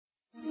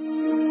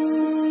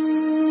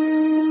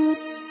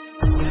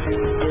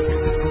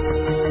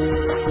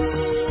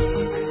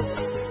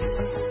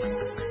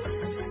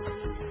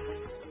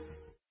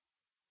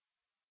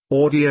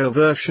Audio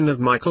version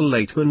of Michael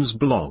Laitman's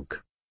blog.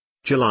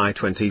 July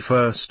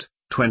 21,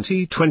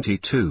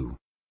 2022.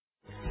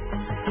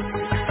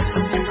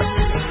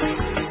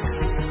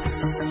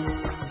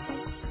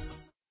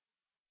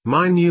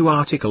 My new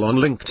article on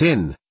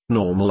LinkedIn: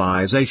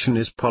 Normalization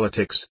is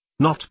politics,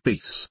 not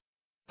peace.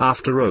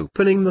 After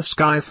opening the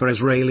sky for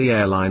Israeli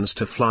airlines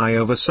to fly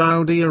over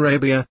Saudi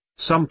Arabia,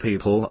 some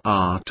people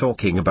are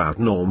talking about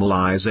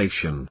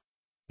normalization.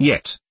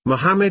 Yet,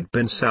 Mohammed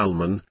bin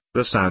Salman,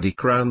 the Saudi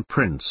crown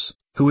prince,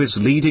 who is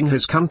leading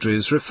his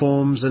country's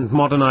reforms and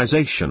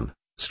modernization,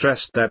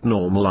 stressed that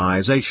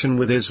normalization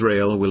with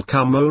Israel will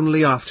come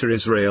only after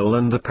Israel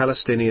and the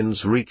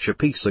Palestinians reach a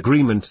peace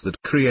agreement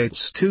that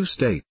creates two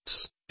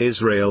states,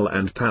 Israel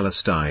and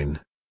Palestine.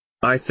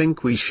 I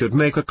think we should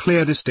make a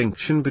clear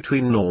distinction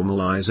between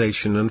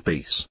normalization and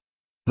peace.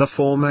 The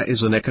former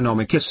is an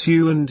economic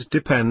issue and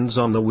depends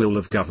on the will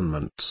of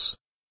governments.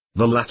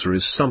 The latter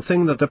is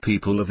something that the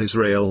people of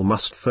Israel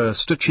must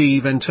first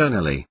achieve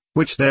internally,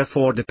 which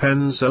therefore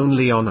depends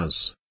only on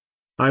us.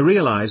 I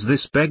realize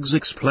this begs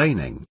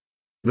explaining.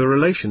 The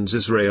relations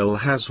Israel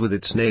has with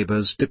its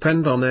neighbors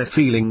depend on their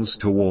feelings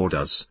toward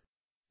us.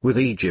 With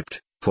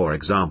Egypt, for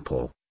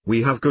example,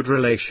 we have good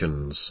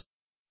relations.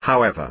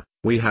 However,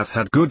 we have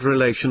had good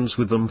relations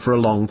with them for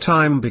a long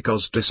time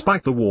because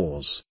despite the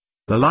wars,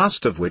 the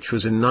last of which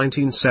was in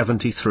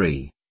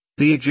 1973,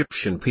 the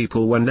Egyptian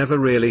people were never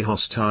really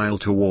hostile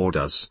toward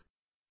us.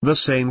 The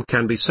same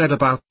can be said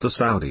about the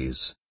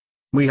Saudis.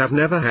 We have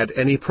never had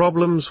any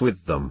problems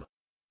with them.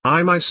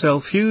 I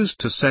myself used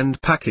to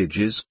send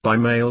packages by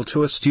mail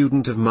to a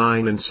student of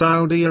mine in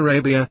Saudi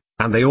Arabia,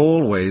 and they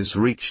always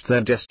reached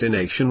their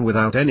destination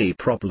without any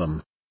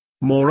problem.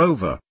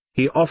 Moreover,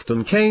 he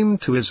often came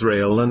to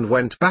Israel and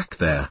went back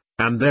there,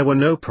 and there were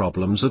no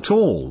problems at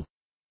all.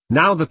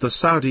 Now that the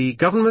Saudi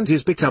government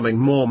is becoming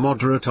more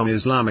moderate on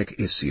Islamic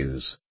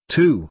issues,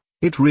 too,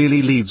 it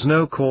really leaves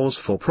no cause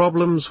for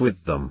problems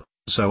with them,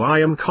 so I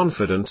am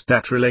confident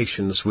that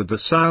relations with the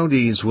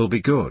Saudis will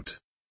be good.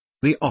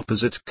 The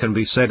opposite can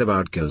be said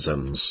about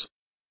Gazans.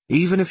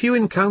 Even if you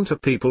encounter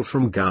people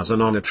from Gaza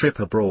on a trip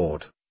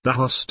abroad, the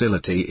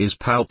hostility is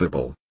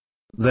palpable.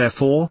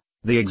 Therefore,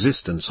 the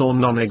existence or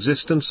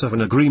non-existence of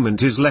an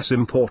agreement is less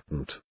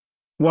important.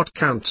 What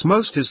counts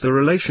most is the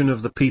relation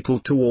of the people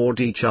toward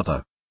each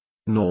other.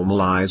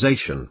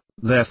 Normalization,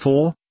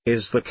 therefore,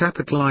 is the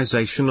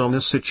capitalization on a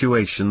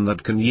situation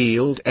that can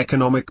yield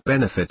economic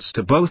benefits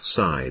to both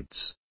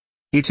sides.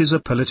 It is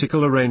a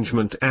political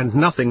arrangement and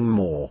nothing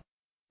more.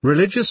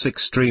 Religious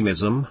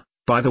extremism,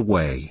 by the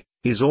way,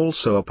 is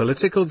also a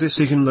political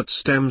decision that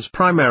stems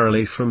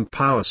primarily from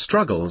power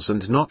struggles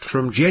and not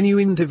from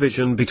genuine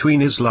division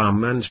between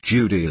Islam and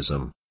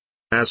Judaism.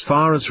 As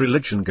far as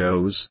religion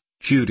goes,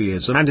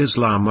 Judaism and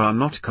Islam are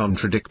not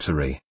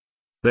contradictory.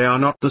 They are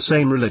not the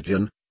same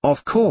religion,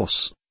 of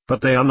course, but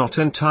they are not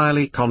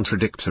entirely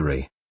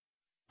contradictory.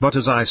 But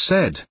as I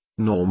said,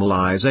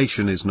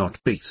 normalization is not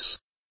peace.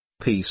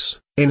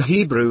 Peace, in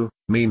Hebrew,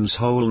 means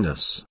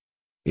wholeness.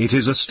 It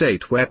is a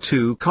state where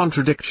two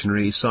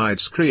contradictory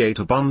sides create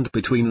a bond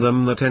between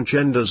them that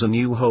engenders a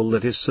new whole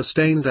that is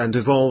sustained and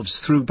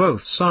evolves through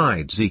both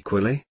sides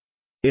equally.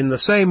 In the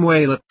same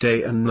way that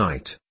day and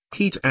night,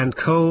 heat and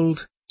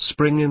cold,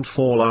 spring and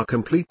fall are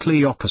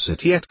completely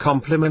opposite yet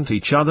complement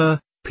each other,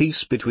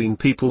 peace between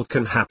people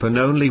can happen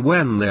only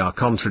when they are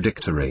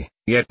contradictory,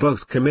 yet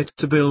both commit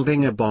to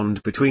building a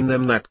bond between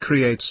them that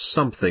creates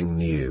something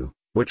new,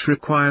 which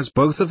requires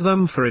both of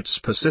them for its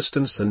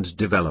persistence and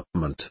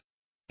development.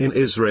 In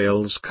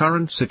Israel's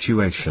current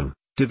situation,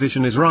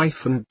 division is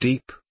rife and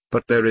deep,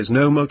 but there is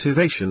no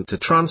motivation to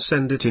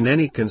transcend it in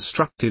any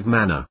constructive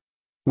manner.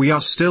 We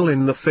are still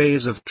in the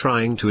phase of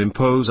trying to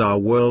impose our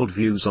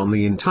worldviews on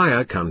the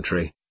entire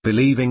country,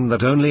 believing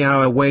that only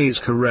our way is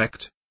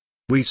correct.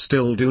 We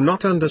still do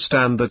not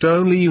understand that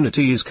only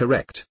unity is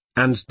correct,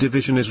 and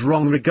division is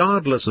wrong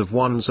regardless of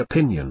one's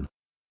opinion.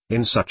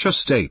 In such a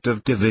state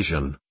of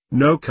division,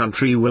 no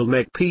country will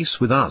make peace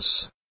with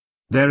us.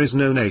 There is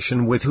no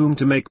nation with whom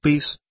to make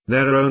peace,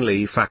 there are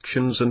only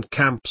factions and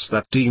camps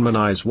that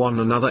demonize one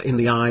another in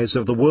the eyes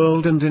of the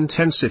world and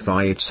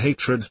intensify its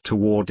hatred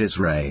toward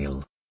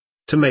Israel.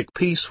 To make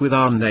peace with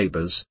our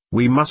neighbors,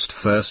 we must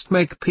first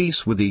make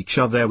peace with each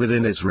other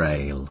within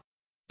Israel.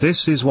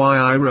 This is why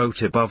I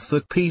wrote above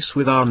that peace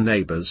with our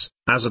neighbors,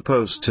 as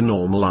opposed to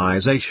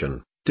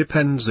normalization,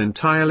 depends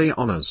entirely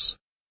on us.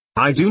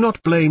 I do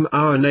not blame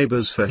our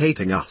neighbors for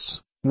hating us,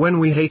 when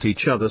we hate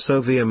each other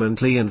so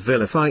vehemently and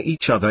vilify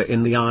each other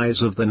in the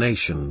eyes of the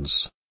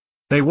nations.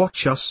 They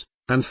watch us,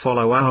 and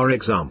follow our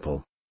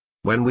example.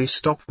 When we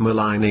stop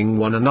maligning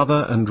one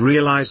another and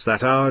realize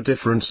that our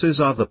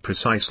differences are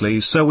precisely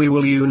so we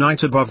will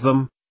unite above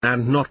them,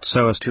 and not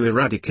so as to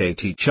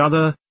eradicate each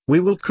other, we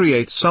will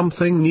create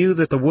something new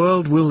that the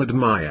world will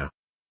admire.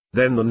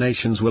 Then the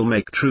nations will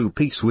make true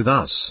peace with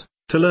us,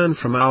 to learn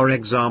from our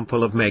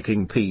example of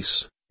making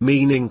peace,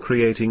 meaning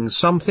creating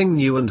something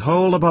new and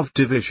whole above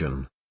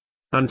division.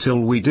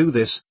 Until we do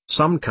this,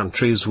 some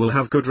countries will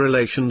have good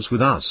relations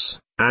with us,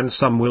 and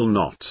some will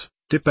not,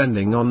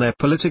 depending on their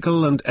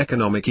political and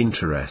economic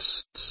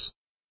interests.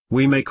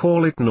 We may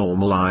call it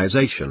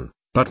normalization,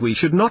 but we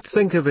should not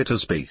think of it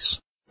as peace.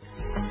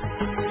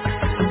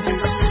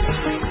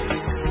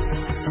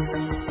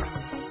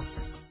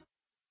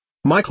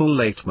 Michael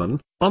Laitman,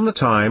 on the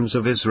Times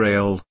of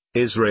Israel.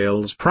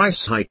 Israel's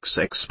price hikes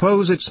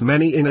expose its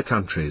many inner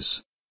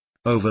countries.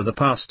 Over the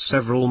past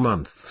several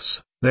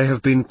months, there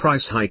have been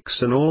price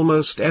hikes in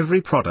almost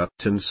every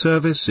product and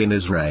service in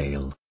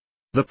Israel.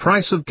 The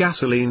price of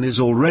gasoline is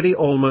already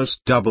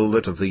almost double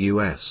that of the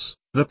US,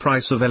 the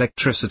price of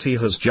electricity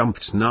has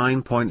jumped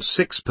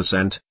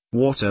 9.6%,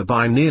 water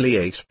by nearly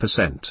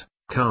 8%,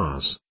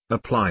 cars,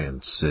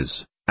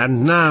 appliances,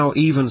 and now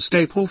even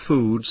staple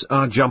foods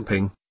are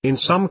jumping, in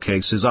some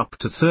cases up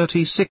to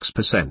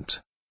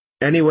 36%.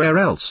 Anywhere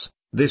else,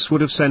 this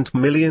would have sent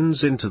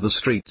millions into the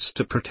streets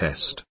to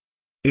protest.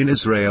 In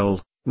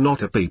Israel,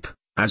 not a peep,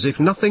 as if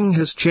nothing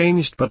has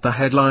changed but the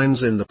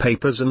headlines in the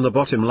papers and the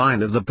bottom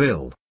line of the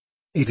bill.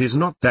 It is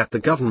not that the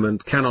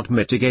government cannot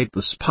mitigate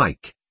the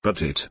spike,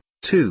 but it,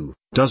 too,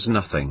 does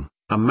nothing,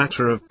 a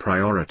matter of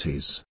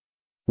priorities.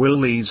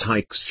 Will these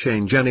hikes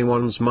change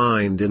anyone's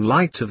mind in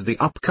light of the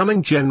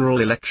upcoming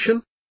general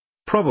election?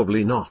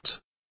 Probably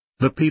not.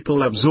 The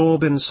people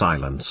absorb in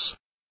silence.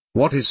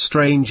 What is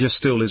stranger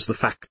still is the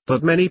fact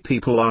that many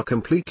people are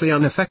completely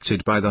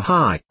unaffected by the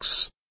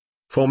hikes.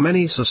 For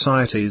many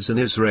societies in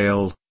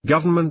Israel,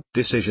 government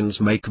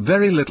decisions make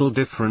very little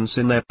difference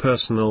in their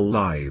personal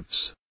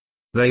lives.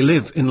 They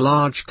live in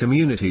large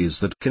communities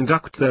that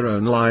conduct their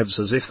own lives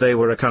as if they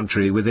were a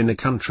country within a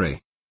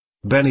country.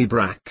 Bnei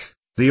Brak,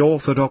 the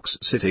Orthodox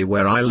city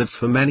where I lived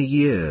for many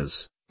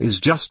years,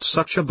 is just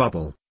such a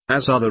bubble,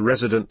 as are the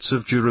residents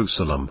of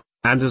Jerusalem,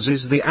 and as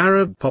is the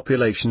Arab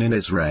population in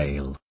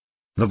Israel.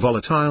 The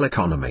volatile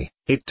economy,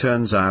 it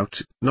turns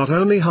out, not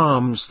only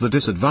harms the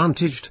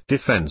disadvantaged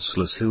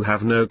defenseless who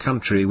have no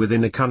country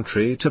within a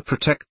country to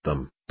protect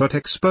them, but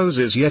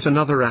exposes yet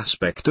another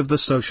aspect of the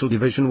social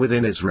division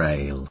within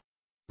Israel.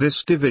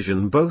 This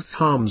division both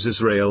harms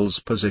Israel's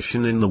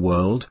position in the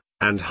world,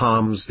 and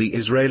harms the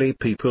Israeli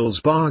people's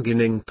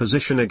bargaining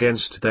position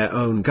against their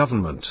own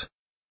government.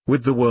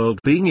 With the world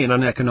being in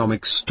an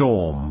economic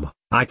storm,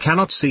 I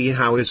cannot see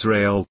how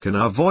Israel can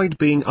avoid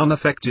being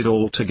unaffected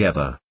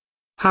altogether.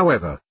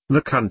 However,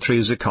 the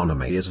country's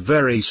economy is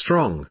very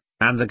strong,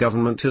 and the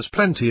government has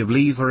plenty of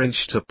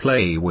leverage to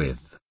play with.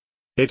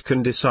 It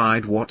can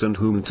decide what and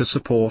whom to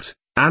support,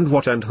 and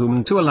what and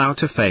whom to allow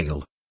to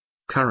fail.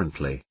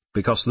 Currently,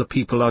 because the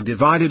people are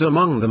divided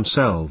among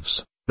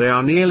themselves, they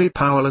are nearly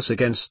powerless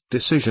against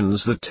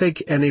decisions that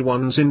take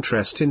anyone's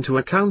interest into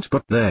account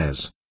but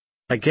theirs.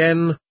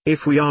 Again,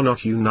 if we are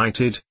not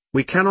united,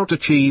 we cannot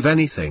achieve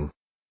anything.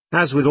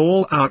 As with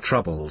all our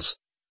troubles,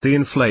 the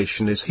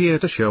inflation is here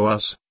to show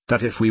us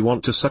that if we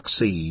want to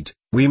succeed,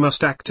 we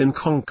must act in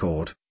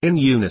concord, in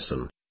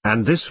unison,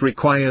 and this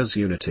requires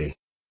unity.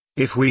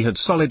 If we had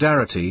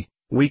solidarity,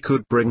 we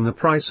could bring the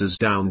prices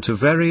down to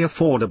very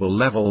affordable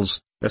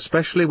levels,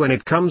 especially when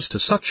it comes to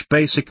such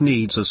basic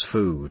needs as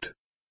food.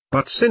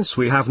 But since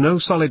we have no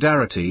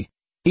solidarity,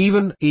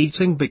 even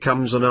eating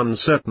becomes an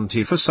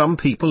uncertainty for some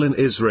people in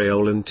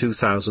Israel in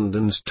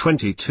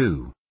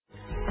 2022.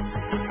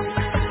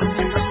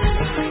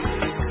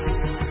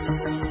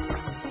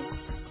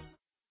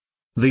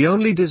 The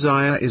only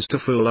desire is to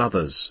fool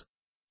others.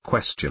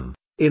 Question.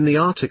 In the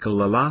article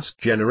The Last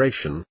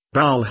Generation,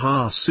 Baal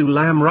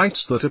HaSulam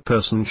writes that a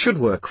person should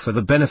work for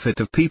the benefit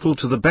of people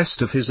to the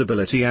best of his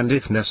ability and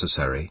if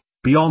necessary,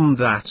 beyond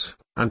that,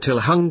 until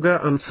hunger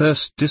and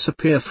thirst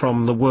disappear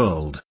from the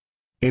world.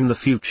 In the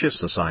future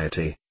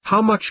society,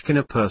 how much can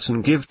a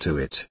person give to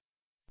it?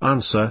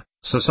 Answer.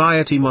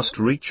 Society must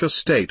reach a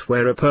state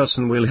where a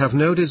person will have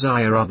no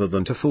desire other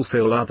than to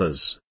fulfill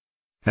others.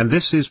 And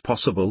this is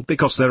possible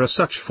because there are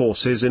such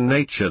forces in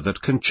nature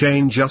that can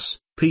change us,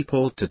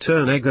 people, to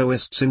turn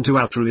egoists into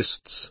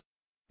altruists.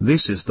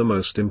 This is the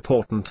most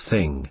important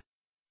thing.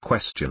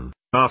 Question.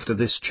 After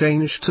this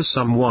change to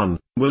someone,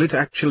 will it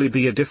actually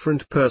be a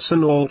different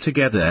person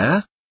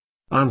altogether?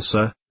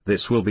 Answer.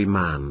 This will be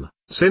man,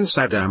 since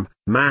Adam,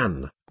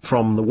 man,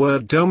 from the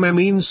word dome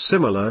means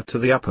similar to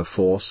the upper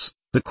force,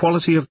 the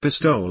quality of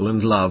bestowal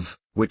and love,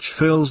 which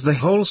fills the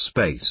whole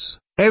space,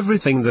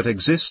 everything that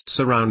exists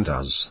around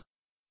us.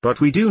 But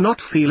we do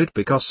not feel it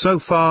because so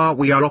far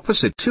we are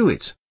opposite to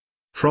it.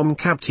 From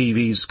Cab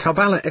TV's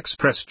Kabbalah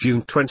Express,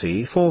 June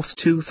 24,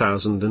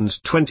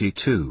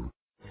 2022.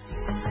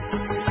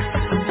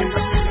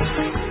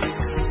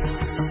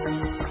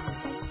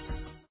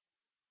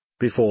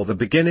 Before the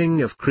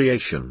beginning of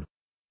creation.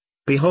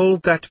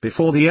 Behold that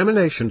before the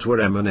emanations were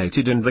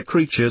emanated and the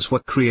creatures were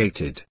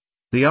created,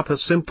 the upper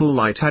simple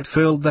light had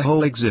filled the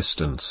whole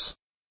existence.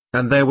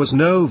 And there was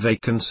no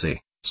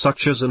vacancy,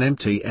 such as an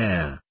empty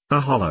air, a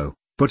hollow,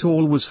 but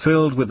all was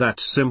filled with that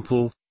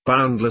simple,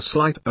 boundless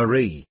light,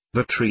 Ari,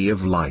 the tree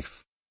of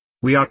life.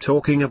 We are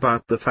talking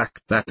about the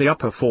fact that the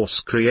upper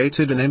force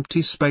created an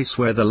empty space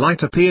where the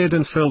light appeared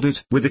and filled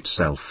it with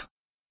itself.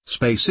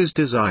 Space is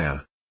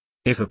desire.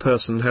 If a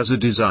person has a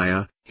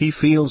desire, he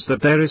feels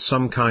that there is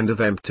some kind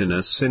of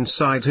emptiness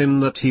inside him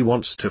that he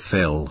wants to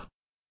fill.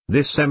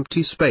 This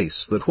empty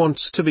space that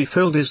wants to be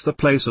filled is the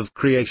place of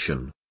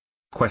creation.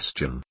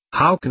 Question: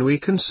 how can we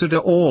consider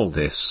all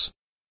this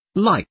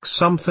like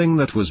something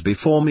that was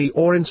before me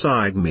or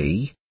inside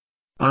me?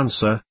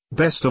 Answer: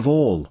 best of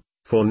all,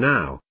 for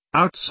now,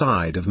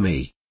 outside of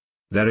me.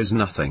 There is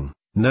nothing,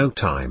 no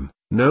time,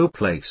 no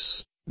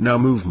place, no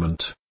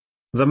movement.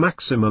 The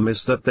maximum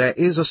is that there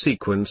is a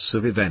sequence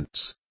of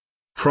events.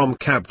 From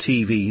CAB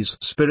TV's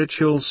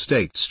Spiritual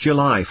States,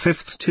 July 5,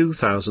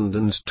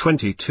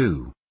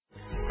 2022.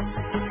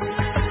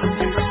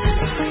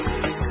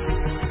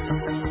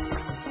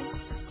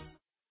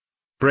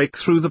 Break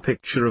through the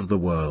picture of the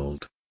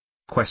world.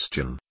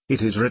 Question: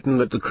 it is written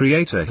that the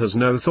Creator has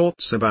no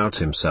thoughts about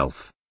himself.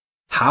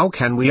 How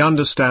can we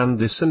understand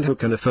this and who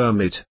can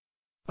affirm it?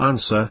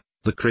 Answer: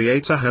 the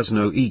Creator has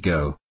no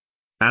ego.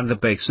 And the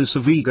basis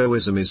of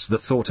egoism is the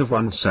thought of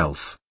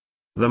oneself.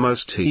 The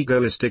most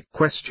egoistic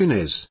question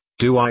is,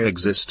 do I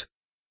exist?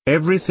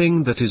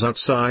 Everything that is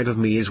outside of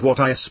me is what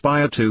I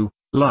aspire to,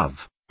 love,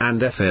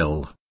 and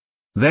fill.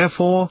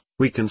 Therefore,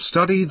 we can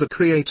study the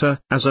Creator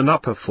as an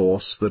upper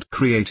force that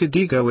created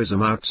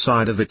egoism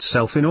outside of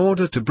itself in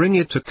order to bring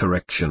it to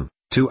correction,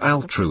 to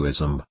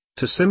altruism,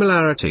 to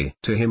similarity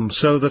to Him,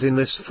 so that in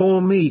this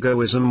form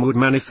egoism would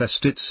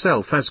manifest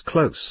itself as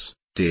close,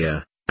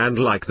 dear, and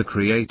like the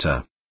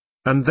Creator.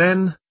 And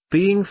then,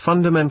 being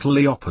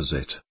fundamentally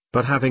opposite,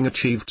 but having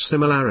achieved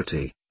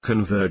similarity,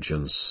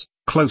 convergence,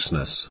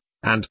 closeness,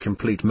 and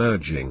complete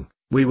merging,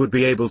 we would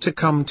be able to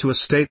come to a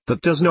state that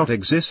does not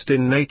exist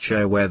in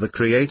nature, where the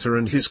Creator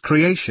and His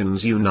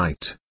creations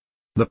unite.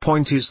 The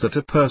point is that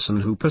a person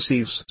who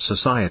perceives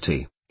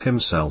society,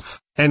 himself,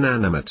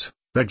 inanimate,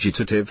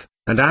 vegetative,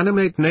 and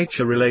animate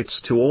nature relates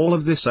to all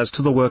of this as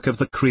to the work of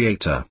the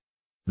Creator.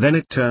 Then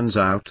it turns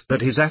out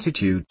that his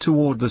attitude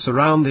toward the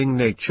surrounding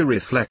nature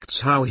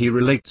reflects how he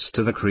relates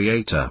to the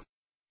Creator.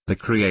 The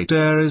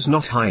Creator is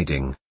not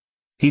hiding.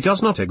 He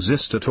does not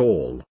exist at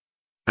all.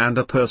 And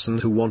a person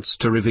who wants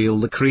to reveal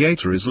the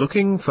Creator is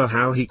looking for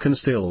how he can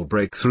still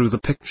break through the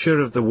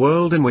picture of the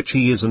world in which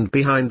he is, and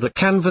behind the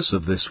canvas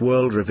of this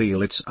world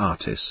reveal its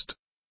artist.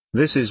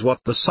 This is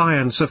what the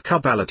science of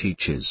Kabbalah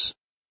teaches.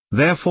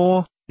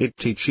 Therefore, it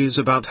teaches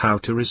about how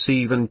to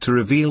receive and to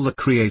reveal the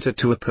Creator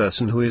to a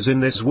person who is in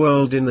this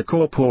world in the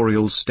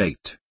corporeal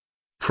state.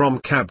 From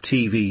CAB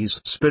TV's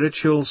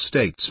Spiritual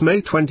States, May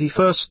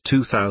 21,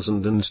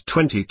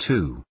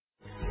 2022.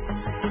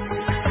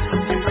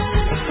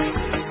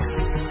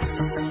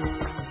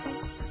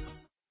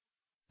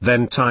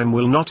 Then time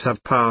will not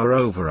have power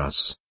over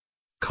us.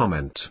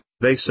 Comment: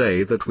 they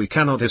say that we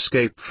cannot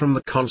escape from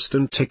the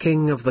constant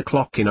ticking of the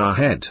clock in our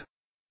head.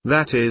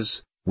 That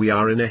is, we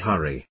are in a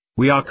hurry,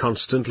 we are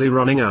constantly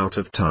running out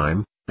of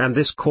time, and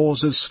this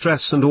causes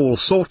stress and all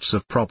sorts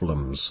of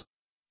problems.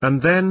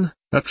 And then,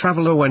 a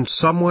traveler went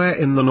somewhere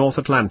in the North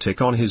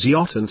Atlantic on his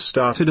yacht and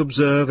started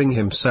observing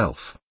himself.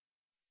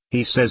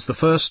 He says the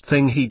first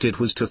thing he did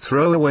was to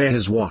throw away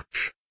his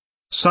watch.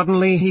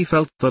 Suddenly he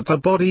felt that the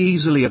body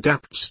easily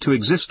adapts to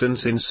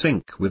existence in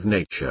sync with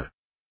nature.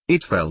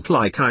 It felt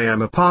like I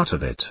am a part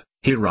of it,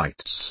 he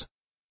writes.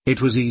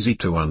 It was easy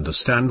to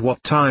understand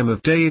what time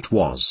of day it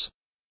was.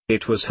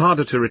 It was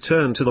harder to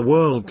return to the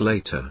world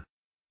later.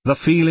 The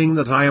feeling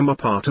that I am a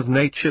part of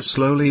nature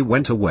slowly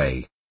went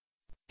away.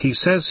 He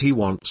says he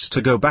wants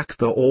to go back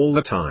there all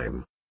the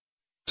time.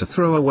 To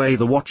throw away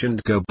the watch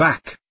and go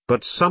back,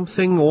 but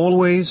something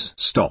always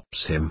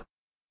stops him.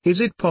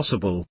 Is it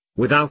possible,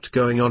 without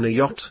going on a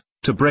yacht,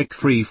 to break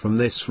free from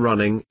this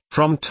running,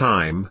 from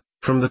time,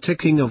 from the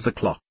ticking of the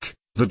clock,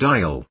 the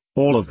dial,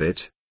 all of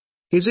it?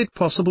 Is it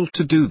possible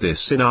to do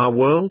this in our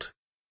world?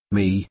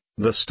 Me,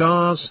 the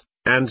stars,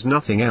 and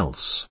nothing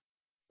else.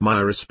 My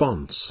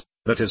response: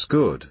 that is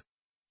good.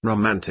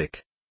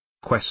 Romantic.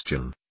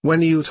 Question: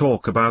 when you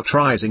talk about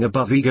rising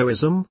above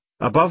egoism,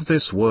 above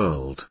this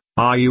world,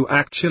 are you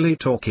actually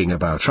talking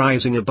about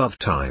rising above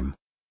time?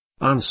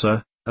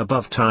 Answer: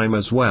 above time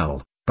as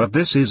well. But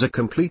this is a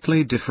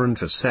completely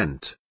different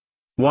ascent.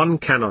 One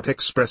cannot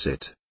express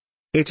it.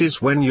 It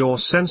is when your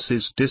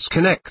senses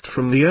disconnect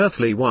from the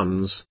earthly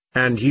ones,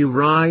 and you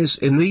rise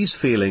in these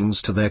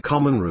feelings to their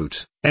common root,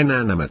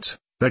 inanimate,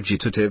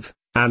 vegetative,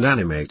 and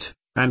animate,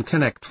 and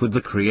connect with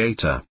the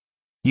Creator.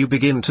 You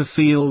begin to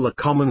feel the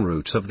common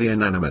root of the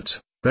inanimate,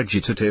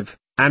 vegetative,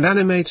 and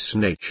animate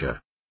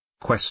nature.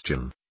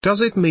 Question: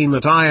 does it mean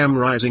that I am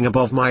rising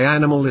above my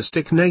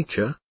animalistic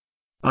nature?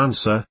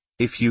 Answer: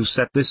 if you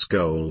set this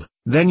goal,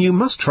 then you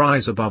must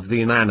rise above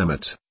the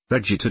inanimate,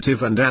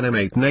 vegetative and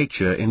animate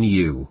nature in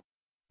you.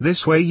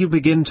 This way you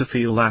begin to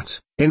feel that,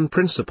 in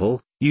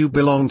principle, you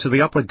belong to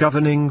the upper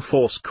governing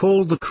force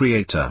called the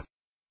Creator.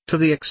 To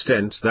the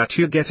extent that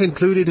you get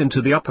included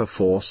into the upper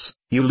force,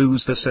 you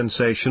lose the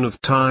sensation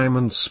of time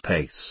and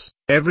space,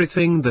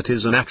 everything that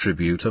is an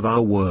attribute of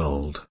our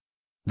world.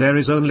 There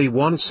is only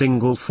one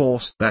single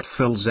force that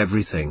fills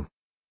everything.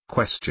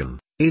 Question: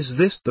 is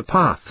this the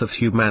path of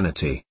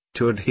humanity,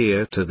 to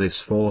adhere to this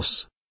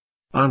force?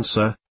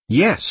 Answer: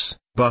 yes,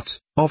 but,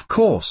 of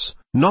course,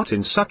 not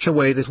in such a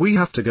way that we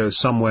have to go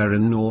somewhere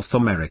in North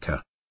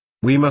America.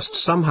 We must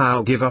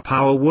somehow give up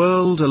our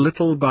world a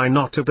little by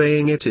not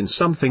obeying it in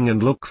something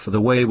and look for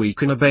the way we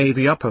can obey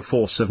the upper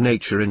force of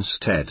nature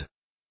instead.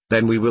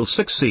 Then we will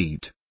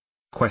succeed.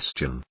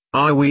 Question: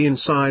 are we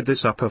inside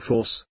this upper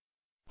force?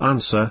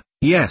 Answer: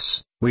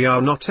 yes, we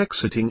are not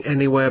exiting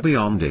anywhere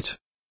beyond it.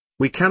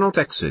 We cannot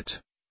exit.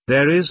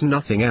 There is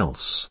nothing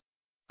else.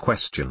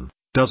 Question: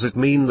 does it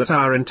mean that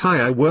our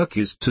entire work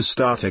is to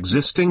start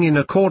existing in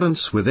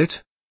accordance with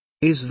it?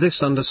 Is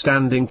this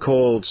understanding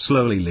called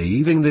slowly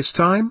leaving this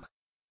time?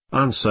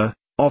 Answer: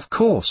 of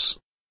course.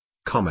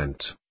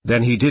 Comment: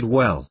 then he did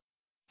well.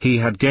 He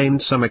had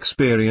gained some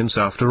experience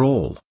after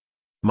all.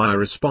 My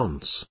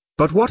response: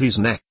 but what is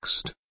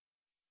next?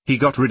 He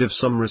got rid of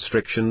some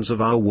restrictions of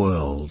our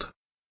world.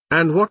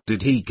 And what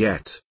did he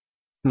get?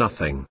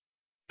 Nothing.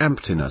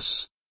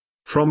 Emptiness.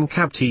 From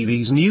CAB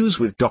TV's News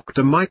with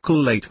Dr.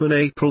 Michael Laitman,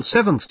 April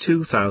 7,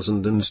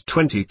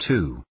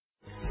 2022.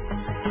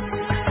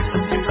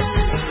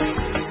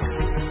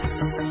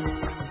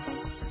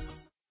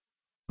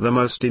 The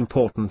most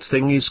important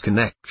thing is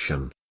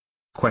connection.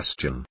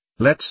 Question: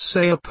 let's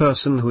say a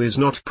person who is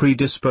not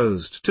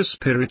predisposed to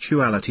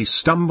spirituality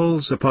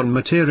stumbles upon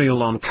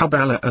material on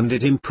Kabbalah and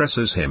it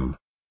impresses him.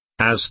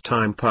 As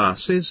time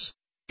passes,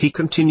 he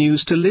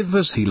continues to live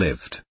as he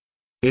lived.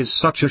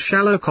 Is such a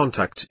shallow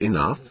contact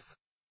enough?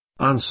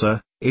 Answer: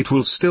 it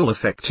will still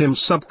affect him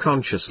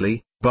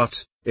subconsciously, but,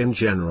 in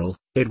general,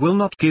 it will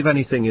not give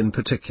anything in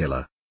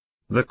particular.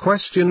 The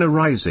question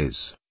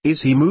arises: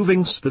 is he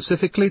moving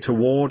specifically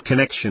toward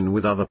connection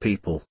with other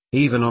people,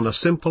 even on a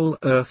simple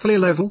earthly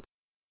level?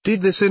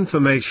 Did this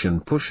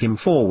information push him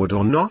forward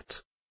or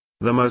not?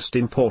 The most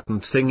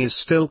important thing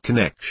is still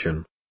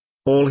connection.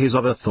 All his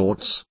other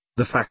thoughts,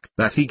 the fact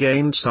that he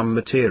gained some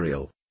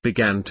material,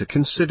 began to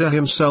consider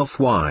himself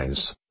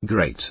wise,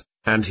 great,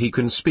 and he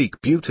can speak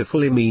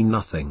beautifully mean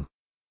nothing.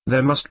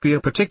 There must be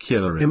a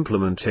particular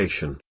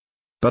implementation.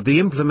 But the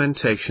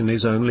implementation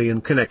is only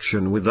in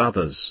connection with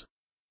others.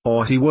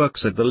 Or he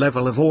works at the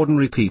level of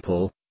ordinary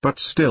people, but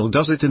still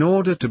does it in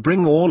order to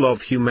bring all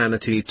of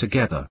humanity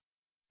together.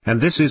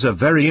 And this is a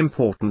very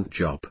important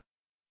job.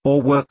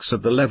 Or works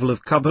at the level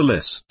of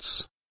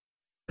Kabbalists.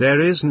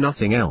 There is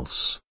nothing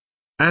else.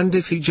 And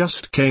if he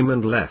just came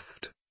and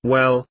left,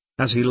 well,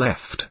 as he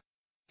left,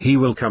 he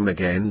will come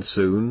again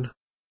soon.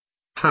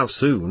 How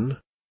soon?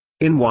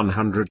 In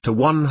 100 to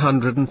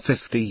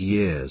 150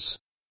 years.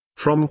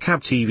 From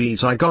CAB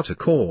TV's I Got a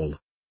Call.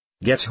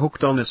 Get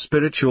hooked on a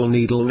spiritual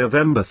needle,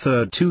 November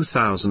 3,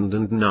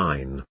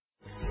 2009.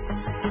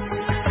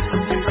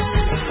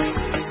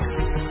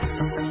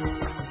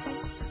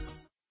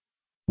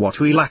 What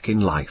we lack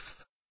in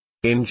life.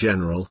 In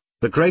general,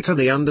 the greater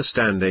the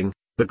understanding,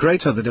 the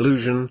greater the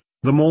delusion,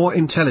 the more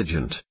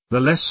intelligent, the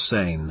less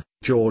sane.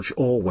 George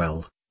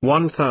Orwell,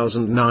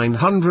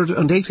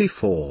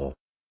 1984.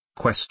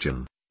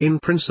 Question: in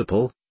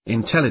principle,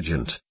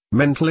 intelligent,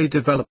 mentally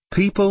developed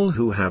people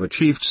who have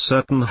achieved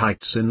certain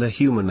heights in the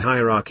human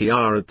hierarchy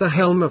are at the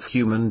helm of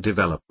human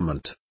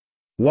development.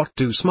 What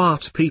do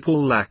smart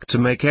people lack to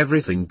make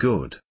everything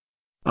good?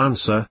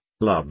 Answer: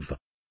 love.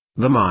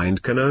 The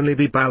mind can only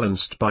be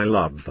balanced by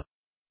love.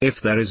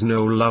 If there is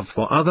no love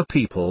for other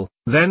people,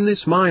 then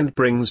this mind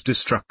brings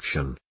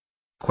destruction.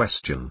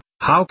 Question: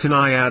 how can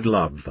I add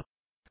love?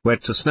 Where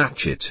to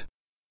snatch it?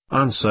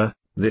 Answer: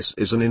 this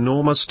is an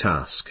enormous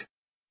task.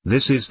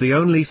 This is the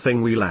only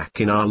thing we lack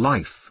in our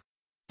life.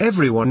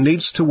 Everyone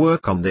needs to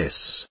work on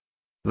this.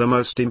 The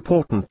most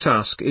important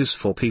task is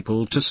for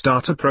people to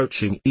start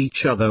approaching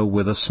each other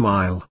with a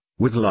smile,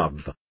 with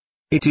love.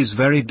 It is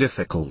very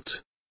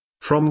difficult.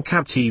 From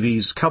CAB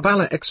TV's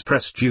Kabbalah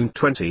Express, June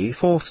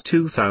 24,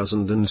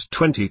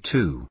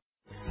 2022.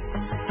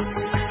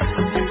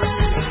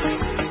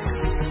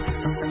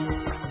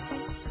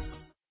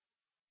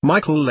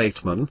 Michael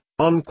Laitman,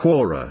 on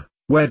Quora: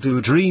 where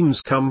do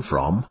dreams come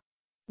from?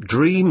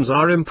 Dreams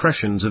are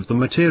impressions of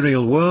the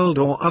material world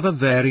or other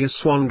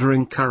various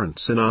wandering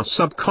currents in our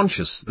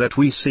subconscious that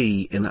we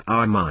see in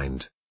our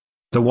mind.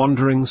 The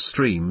wandering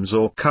streams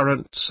or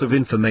currents of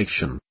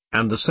information,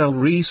 and the cell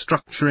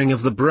restructuring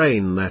of the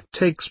brain that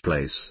takes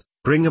place,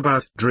 bring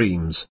about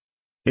dreams.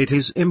 It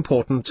is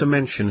important to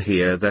mention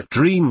here that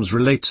dreams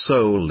relate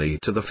solely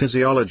to the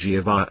physiology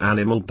of our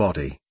animal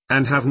body,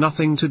 and have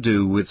nothing to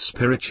do with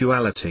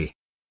spirituality.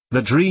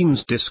 The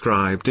dreams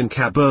described in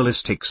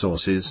Kabbalistic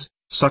sources,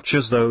 such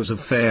as those of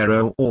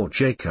Pharaoh or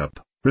Jacob,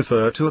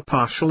 refer to a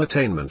partial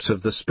attainment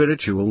of the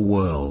spiritual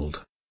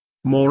world.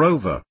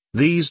 Moreover,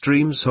 these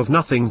dreams have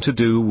nothing to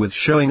do with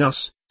showing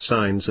us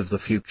signs of the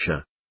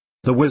future.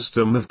 The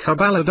wisdom of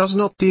Kabbalah does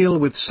not deal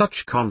with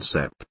such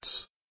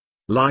concepts.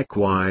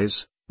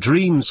 Likewise,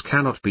 dreams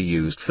cannot be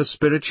used for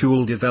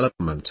spiritual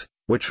development,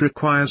 which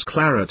requires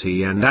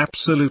clarity and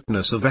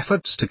absoluteness of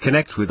efforts to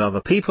connect with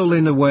other people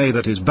in a way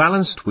that is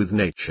balanced with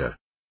nature.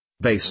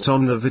 Based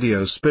on the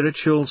video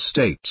Spiritual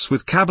States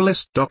with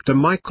Kabbalist Dr.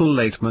 Michael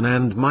Laitman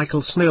and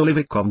Michael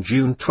Snelivik on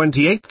June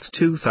 28,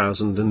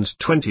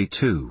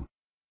 2022.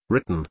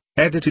 Written,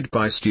 edited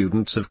by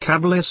students of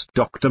Kabbalist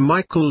Dr.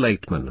 Michael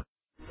Laitman.